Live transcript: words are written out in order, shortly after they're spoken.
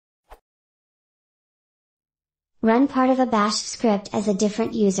Run part of a bash script as a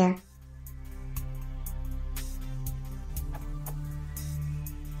different user.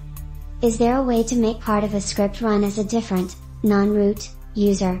 Is there a way to make part of a script run as a different, non-root,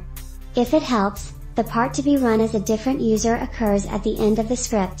 user? If it helps, the part to be run as a different user occurs at the end of the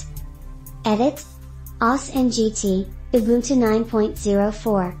script. Edit. OS NGT, Ubuntu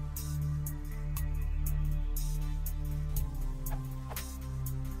 9.04.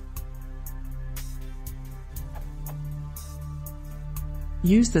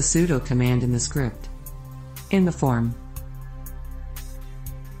 Use the sudo command in the script. In the form.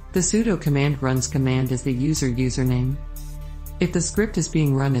 The sudo command runs command as the user username. If the script is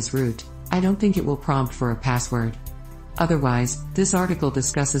being run as root, I don't think it will prompt for a password. Otherwise, this article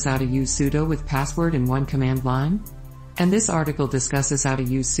discusses how to use sudo with password in one command line. And this article discusses how to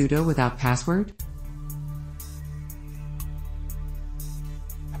use sudo without password.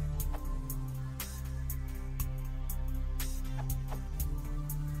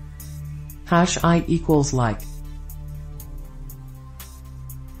 #I equals like.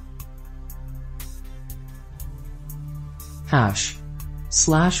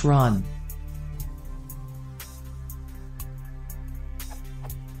 #/run.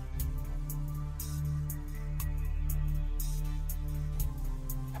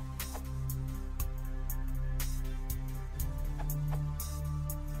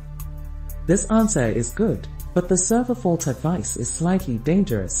 This answer is good, but the server fault advice is slightly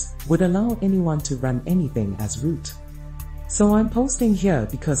dangerous, would allow anyone to run anything as root. So I'm posting here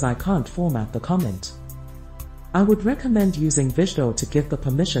because I can't format the comment. I would recommend using Visual to give the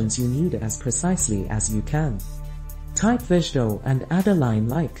permissions you need as precisely as you can. Type Visual and add a line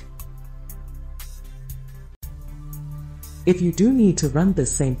like. If you do need to run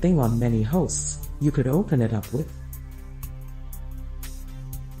this same thing on many hosts, you could open it up with.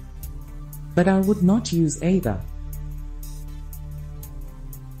 But I would not use either.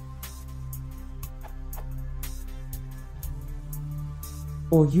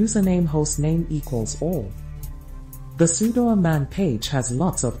 Or username hostname equals all. The sudo man page has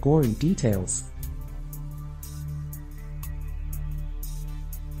lots of gory details.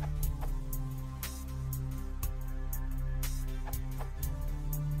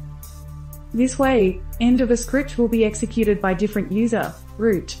 This way, end of a script will be executed by different user,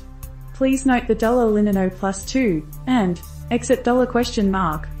 root. Please note the $linen +2 and exit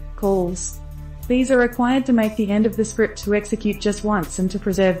 $? calls. These are required to make the end of the script to execute just once and to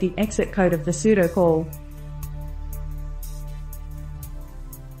preserve the exit code of the sudo call.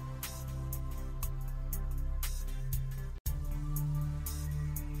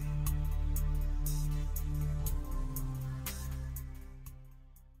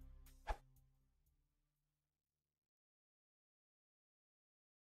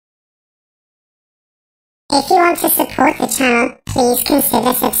 If you want to support the channel, please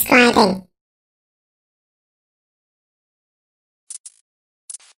consider subscribing.